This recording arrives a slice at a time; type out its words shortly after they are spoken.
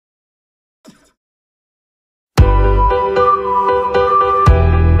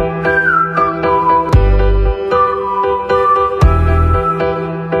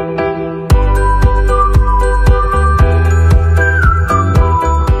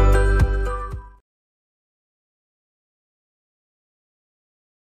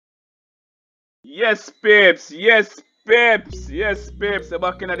Yes, Pips. Yes, Pips. Yes, Pips. They're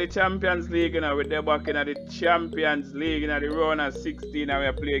back in the Champions League now. We're back in the Champions League in the round of 16. Now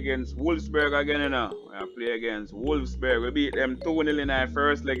we play against Wolfsburg again, you know. We play against Wolfsburg. We beat them 2-0 in our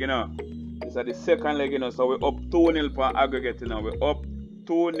first leg, you know. This is the second leg, you know. So we're up 2-0 per aggregate, you know. We're up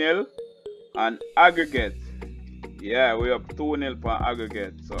 2-0 on aggregate. Yeah, we're up 2-0 per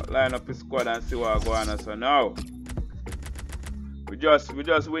aggregate. So line up the squad and see what's going on. So now we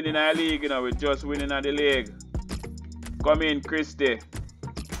just winning our league, you know. We're just winning at the league. Come in, Christie.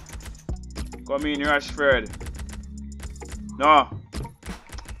 Come in, Rashford. No.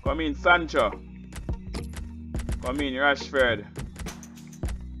 Come in, Sancho. Come in, Rashford.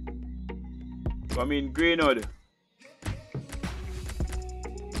 Come in, Greenwood.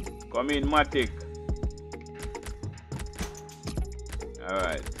 Come in, Matic.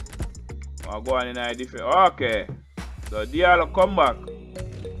 Alright. I'll go on in our defense. Okay. So Diallo come back.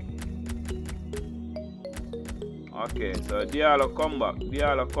 Okay, so Diallo come back.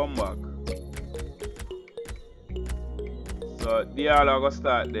 Diallo come back. So Diallo go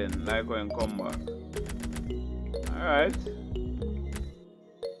start then, like when come back. Alright.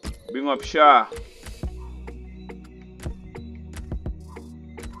 Bring up Shaw.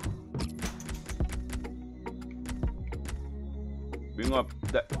 Bring up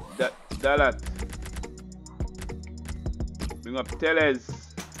Dalat. Bring up Teles.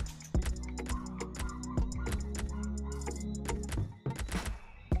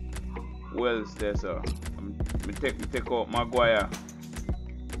 Wells there, so me take out Maguire.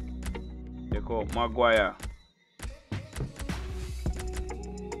 Take out Maguire.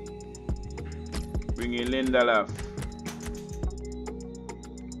 Bring in Lindelof.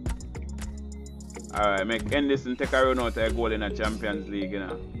 Alright, make Henderson take a run out a goal in the Champions League, you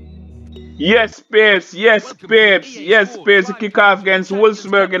know. Yes, Pace. Yes, Pace. Yes, Pace. Kick off against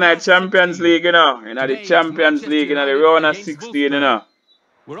Wolfsburg in the Champions League, you know. In the Champions League, in the round of 16, you know.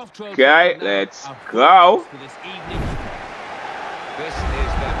 Okay, let's go. This is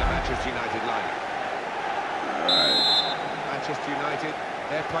then the Manchester United lineup. Alright. Manchester United,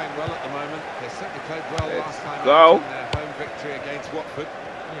 they're playing well at the moment. They certainly played well last time go. out in their home victory against Watford.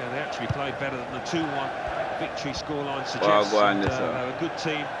 Yeah, they actually played better than the 2-1 victory scoreline suggests. Well, go on, they're a good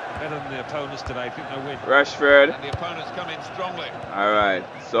team, better than the opponents today. I think they'll win. Rashford. And the opponents come in strongly. Alright,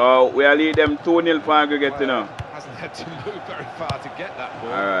 so we are lead them 2-0 for aggregate, you know. Hasn't had to move very far to get that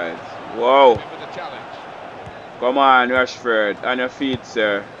ball. Alright, whoa. With a challenge. Come on, Rashford, on your feet,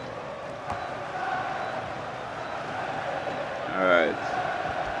 sir. Alright.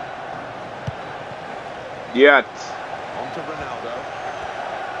 Diat. On to Ronaldo.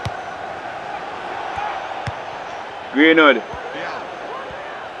 Greenwood.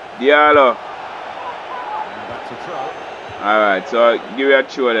 Diallo. And that's a throw. Alright, so give it a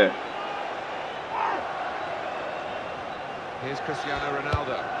throw there. Here's Cristiano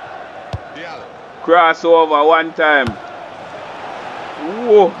Ronaldo. Diallo. Crossover one time.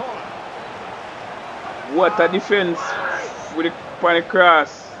 Whoa. What a defense with the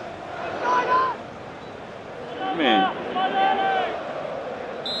cross. Man.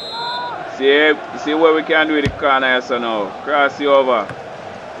 See what we can do with the corner, so now. Cross it over.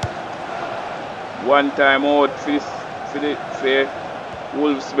 One time out for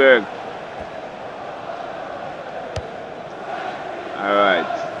Wolfsburg. Alright.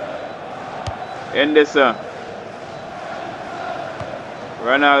 Henderson.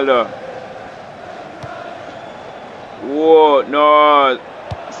 Ronaldo. Whoa, no.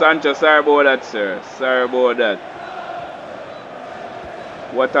 Sancho, sorry about that, sir. Sorry about that.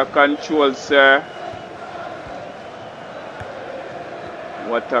 What a control, sir.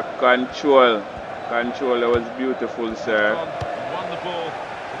 What a control. Control, that was beautiful, sir. Won the ball with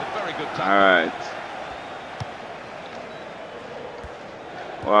a very good tackle. Alright.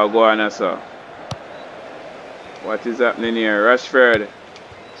 Well, go on, sir. What is happening here? Rashford.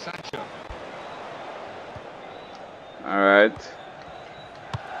 Sancho. Alright.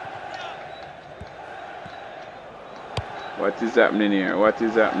 What is happening here? What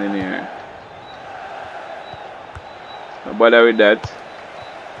is happening here? No bother with that.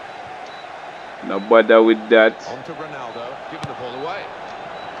 No bother with that. On to Ronaldo, giving the ball away.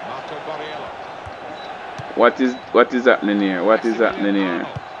 Marco Borriello. What is happening here? What is happening here?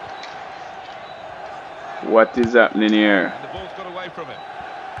 What is happening here? And the ball's got away from him.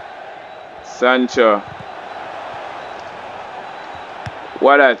 Sancho.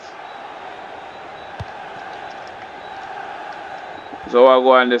 What that? So I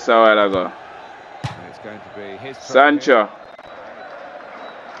go on this a while ago. And it's going to be his Sancho.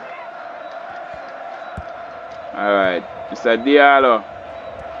 Alright, Mr. Diallo.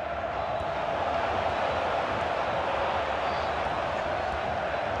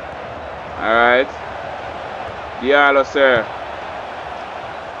 Alright. Diallo, sir.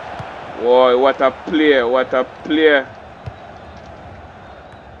 Boy, what a player, what a player.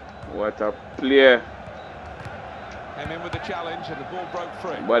 What a player. Came in with the challenge and the ball broke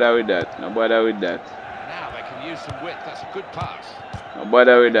free. No bother with that, no bother with that. Now they can use some width, that's a good pass. No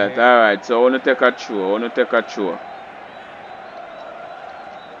bother with that. Alright, so I want to take a throw, I want to take a throw.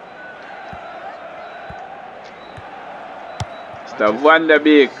 Mr. Van der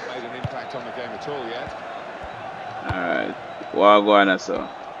Beek. Made an impact on the game at all yet. Alright, what go on, sir?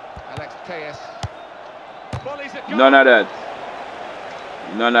 Alex Tejas. None of that.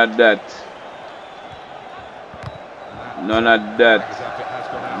 None of that. None of that.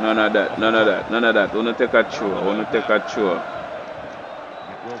 None of that. None of that. None of that. I want to take a throw. I want to take a throw. It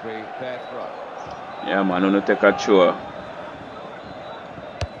will be their throw. Yeah, man. I want to take a throw.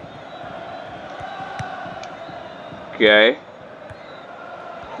 Okay.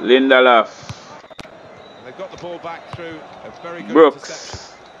 Lindelof. They've got the ball back through a very good Brooks.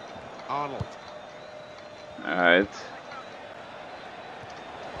 interception. Arnold. Alright.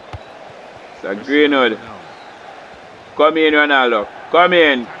 It's a Greenwood. Come in, Ronaldo. Come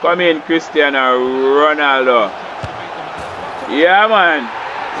in. Come in, Cristiano Ronaldo. Yeah, man.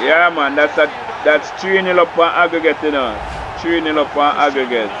 Yeah, man. That's 3-0 up on aggregate, you know. 3-0 up on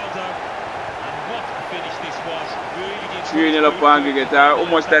aggregate. 3-0 up on aggregate.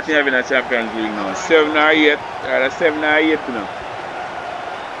 Almost that thing having a Champions League now. 7 or 8. That's 7 or 8, you know.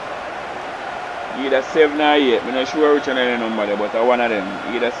 Either 7 or 8. I'm not sure which one of the number there, but one of them.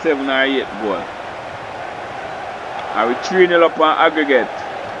 Either 7 or 8 goal. And we 3-0 up on aggregate.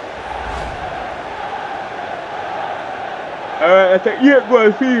 Alright, I take 8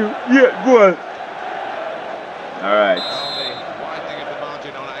 goals for you. 8 goals. Alright. Widening of the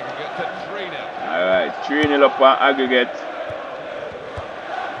margin on aggregate to 3-0. Alright, 3-0 up on aggregate.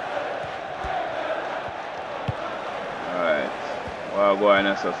 Alright. Well, go on,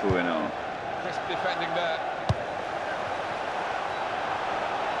 that's a fool now. Crisp defending there.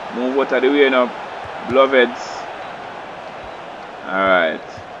 Move out of the way now, beloveds. Alright.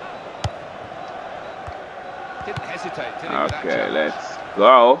 Didn't hesitate, did he? Okay, let's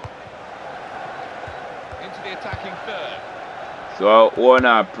go. Into the attacking third. So, one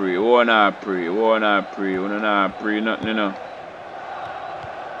not pre, nothing, you know.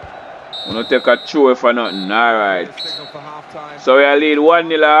 We don't take a throw for nothing, alright. So we are lead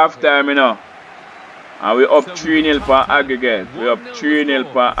 1-0 half time, you know. And we up 3-0 per aggregate. We up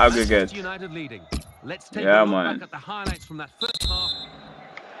 3-0 per aggregate. Let's take Yeah, a look man. back at the highlights from that first half.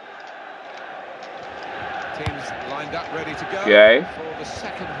 Teams lined up ready to go Okay. for the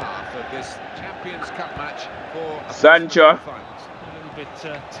second half of this Champions Cup match for Sancho. finals. A little bit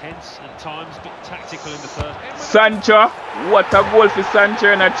tense at times, a bit tactical in the first. Sancho, what a goal for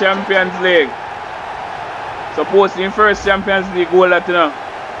Sancho in a Champions League. Suppose in first Champions League goal that, you know.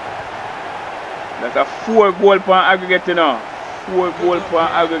 That's a 4 goal per aggregate, you know. 4 goal per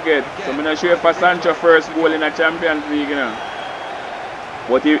aggregate. So I'm not sure if a Sancho first goal in a Champions League, you know.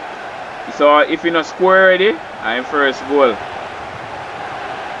 But if you not score already, I'm first goal.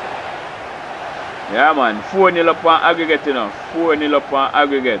 Yeah, man. 4-0 up on aggregate, you know. 4-0 up on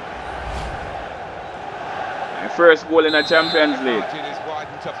aggregate. My first goal in a Champions League. Margin is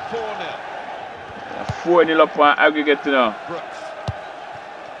widened to 4-0. 4-0 up on aggregate, you know. Brooks.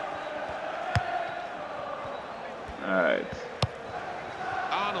 Alright.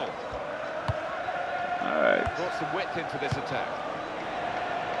 Arnold. Alright. Brought some width into this attack.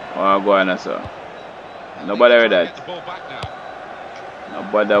 Oh, go on, sir. No bother with Get that. the ball back now. No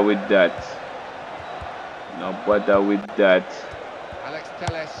bother with that. No bother with that. Alex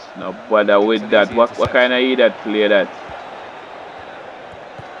Tejas. No bother with that. What kind of idiot play that?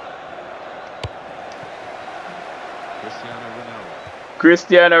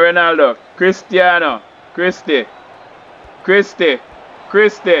 Cristiano Ronaldo. Cristiano Ronaldo.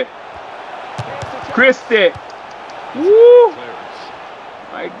 Christie. Woo!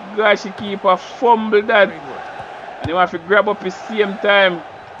 My gosh, he keep a fumble that. And he want to grab up his same time.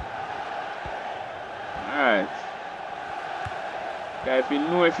 Alright. Guy, if you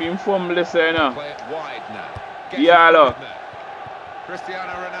know if he fumble this, you know. Play it wide now. Diallo.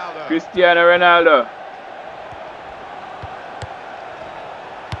 Cristiano Ronaldo.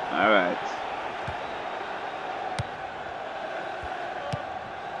 Alright.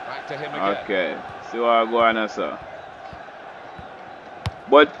 Back to him again. Okay. See what I go on, sir.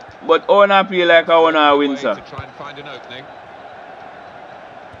 But I wanna play like I wanna win, sir. To try and find an opening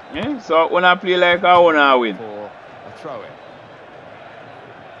Yeah? So I wanna play like I wanna win. for a throw in.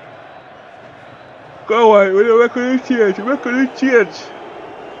 Go on, we're making a change.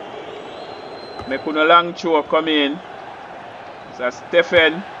 Make a long throw come in. It's a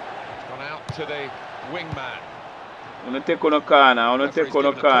Stephen. It's gone out to the wingman. I'm going to take on a corner. I'm going to take on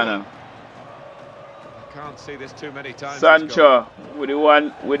a corner. I can't see this too many times. Sancho with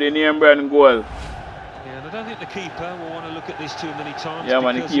the name brand goal. Yeah, and I don't think the keeper will want to look at this too many times. Yeah,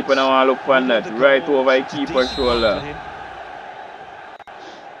 man, the keeper don't want to look on that. Right over the keeper's shoulder.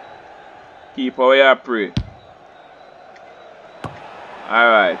 Keeper, we are pray.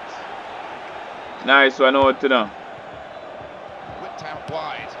 Alright. Nice one out to now. Whipped out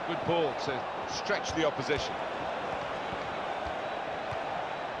wide. Good ball to stretch the opposition.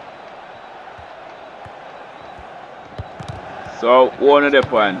 So, one of the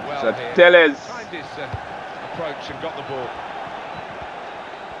one. So, tell us. Timed his approach and got the ball.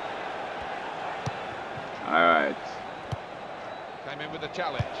 Alright. Came in with a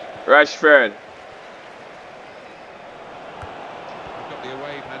challenge. Rashford. We've got the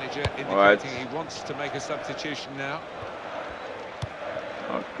away manager indicating he wants to make a substitution now.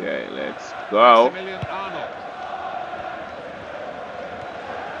 Okay, let's go. Maximilian Arnold.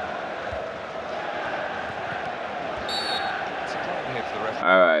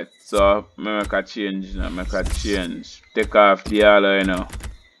 Alright, so make a change now, make a change. Take off Diallo, you know.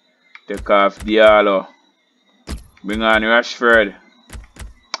 Take off Diallo. Bring on Rashford.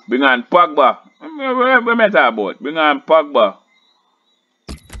 Bring on Pogba. What am I talking about? Bring on Pogba.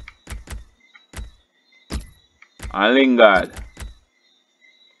 And Lingard.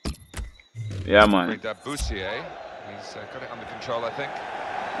 Yeah, man. Boussier. He's got it under control, I think.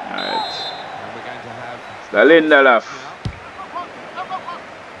 Alright. And we're going to have the Lindelof.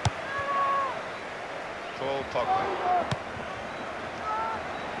 Paul Pogba.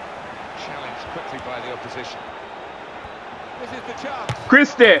 Challenged quickly by the opposition. This is the chance.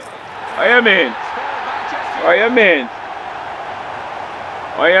 Christie. What you mean? What you mean?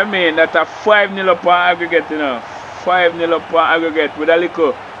 What you mean? That's a 5-0 up on aggregate, you know. 5-0 up on aggregate with a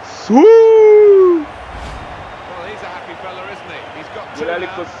little swoo. Well, he's a happy fella, isn't he? He's got two with a now.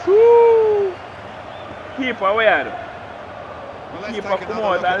 little swoo. Keeper, where? Well, Keeper come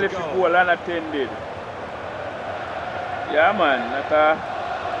out and lift the goal unattended. Yeah, man.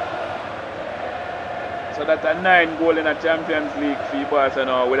 So that's a 9 goal in a Champions League for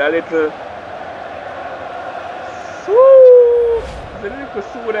Barcelona with a little swoo. There's a little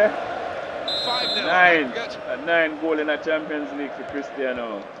swoo there. 5-0. 9. A 9 goal in a Champions League for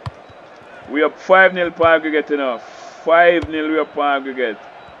Cristiano. We up 5-0 per aggregate, you know. 5-0 we up per aggregate.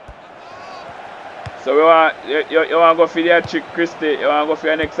 So you want to go for your trick, Christie? You want to go for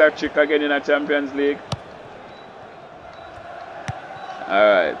your next trick again in a Champions League?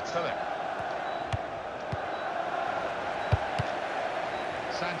 Alright.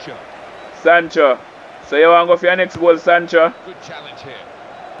 Sancho. So you want to go for your next goal, Sancho? Good challenge here.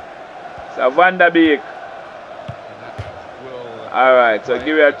 So Van der Beek. Alright, so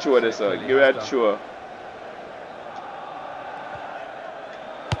give me a throw this one. Give me a throw.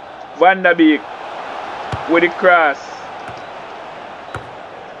 Van der Beek with the cross.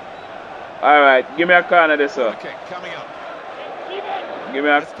 Alright, give me a corner this one. Okay, coming up. Give me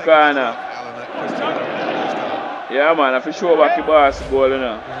a corner. Yeah, man, if you show back the boss goal, you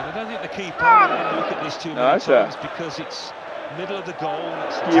know. Yeah, I don't think the keeper will want to look at this too many times because it's middle of the goal.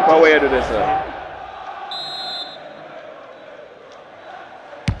 Keep away to this one.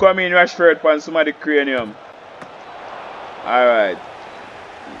 Come in, Rashford, pan somebody cranium. Alright.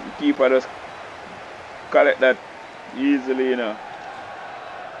 Keeper just collect that easily, you know.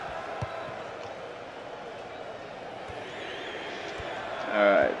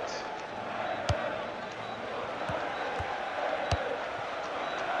 Alright.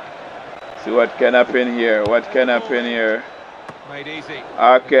 See what can happen here. What can happen here? Made easy.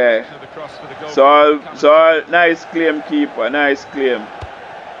 Okay. So nice claim, keeper. Nice claim.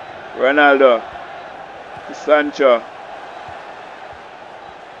 Ronaldo. Sancho.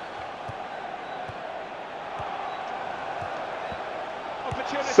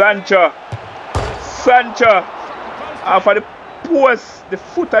 Sancho. Off of the post. The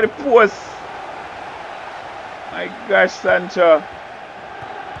foot of the post. My gosh, Sancho.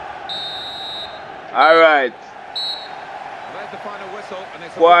 Alright. There's the final whistle, and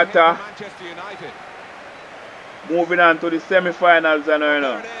it's quarter. Manchester United. Moving on to the semi-finals, you know.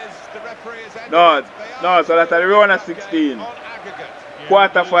 There it is. The referee is No, so that's the round of 16.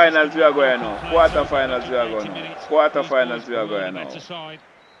 Quarter-finals we are going now. Quarter-finals we are going now. Quarter-finals we are going now.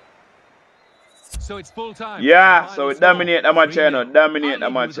 So it's full time. Yeah, so we dominate the match, you know. Dominate the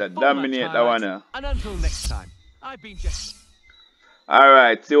match. Dominate the one. And until next time, I've been Jesse.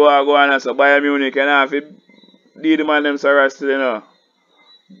 Alright, see what I go on. So Bayern Munich and have to deal the man them so rusty, you know.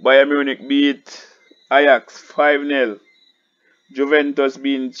 Bayern Munich beat Ajax 5-0. Juventus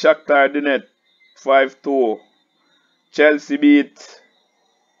beat Shakhtar Donetsk 5-2. Chelsea beat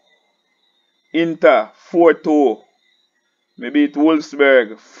Inter 4-2. Me beat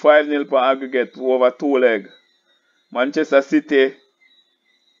Wolfsburg 5-0 per aggregate over 2 leg. Manchester City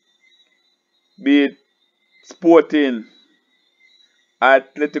beat Sporting.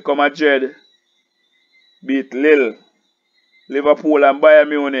 Atletico Madrid beat Lille. Liverpool and Bayern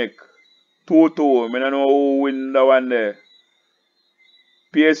Munich 2-2. I don't know who win that one there.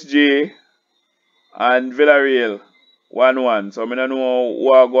 PSG and Villarreal 1-1. So I don't know who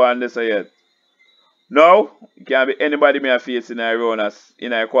will go on this yet. Now, it can be anybody me face in a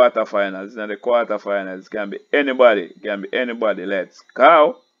quarterfinals. In the quarterfinals, it can be anybody. It can be anybody. Let's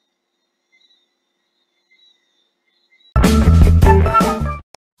go.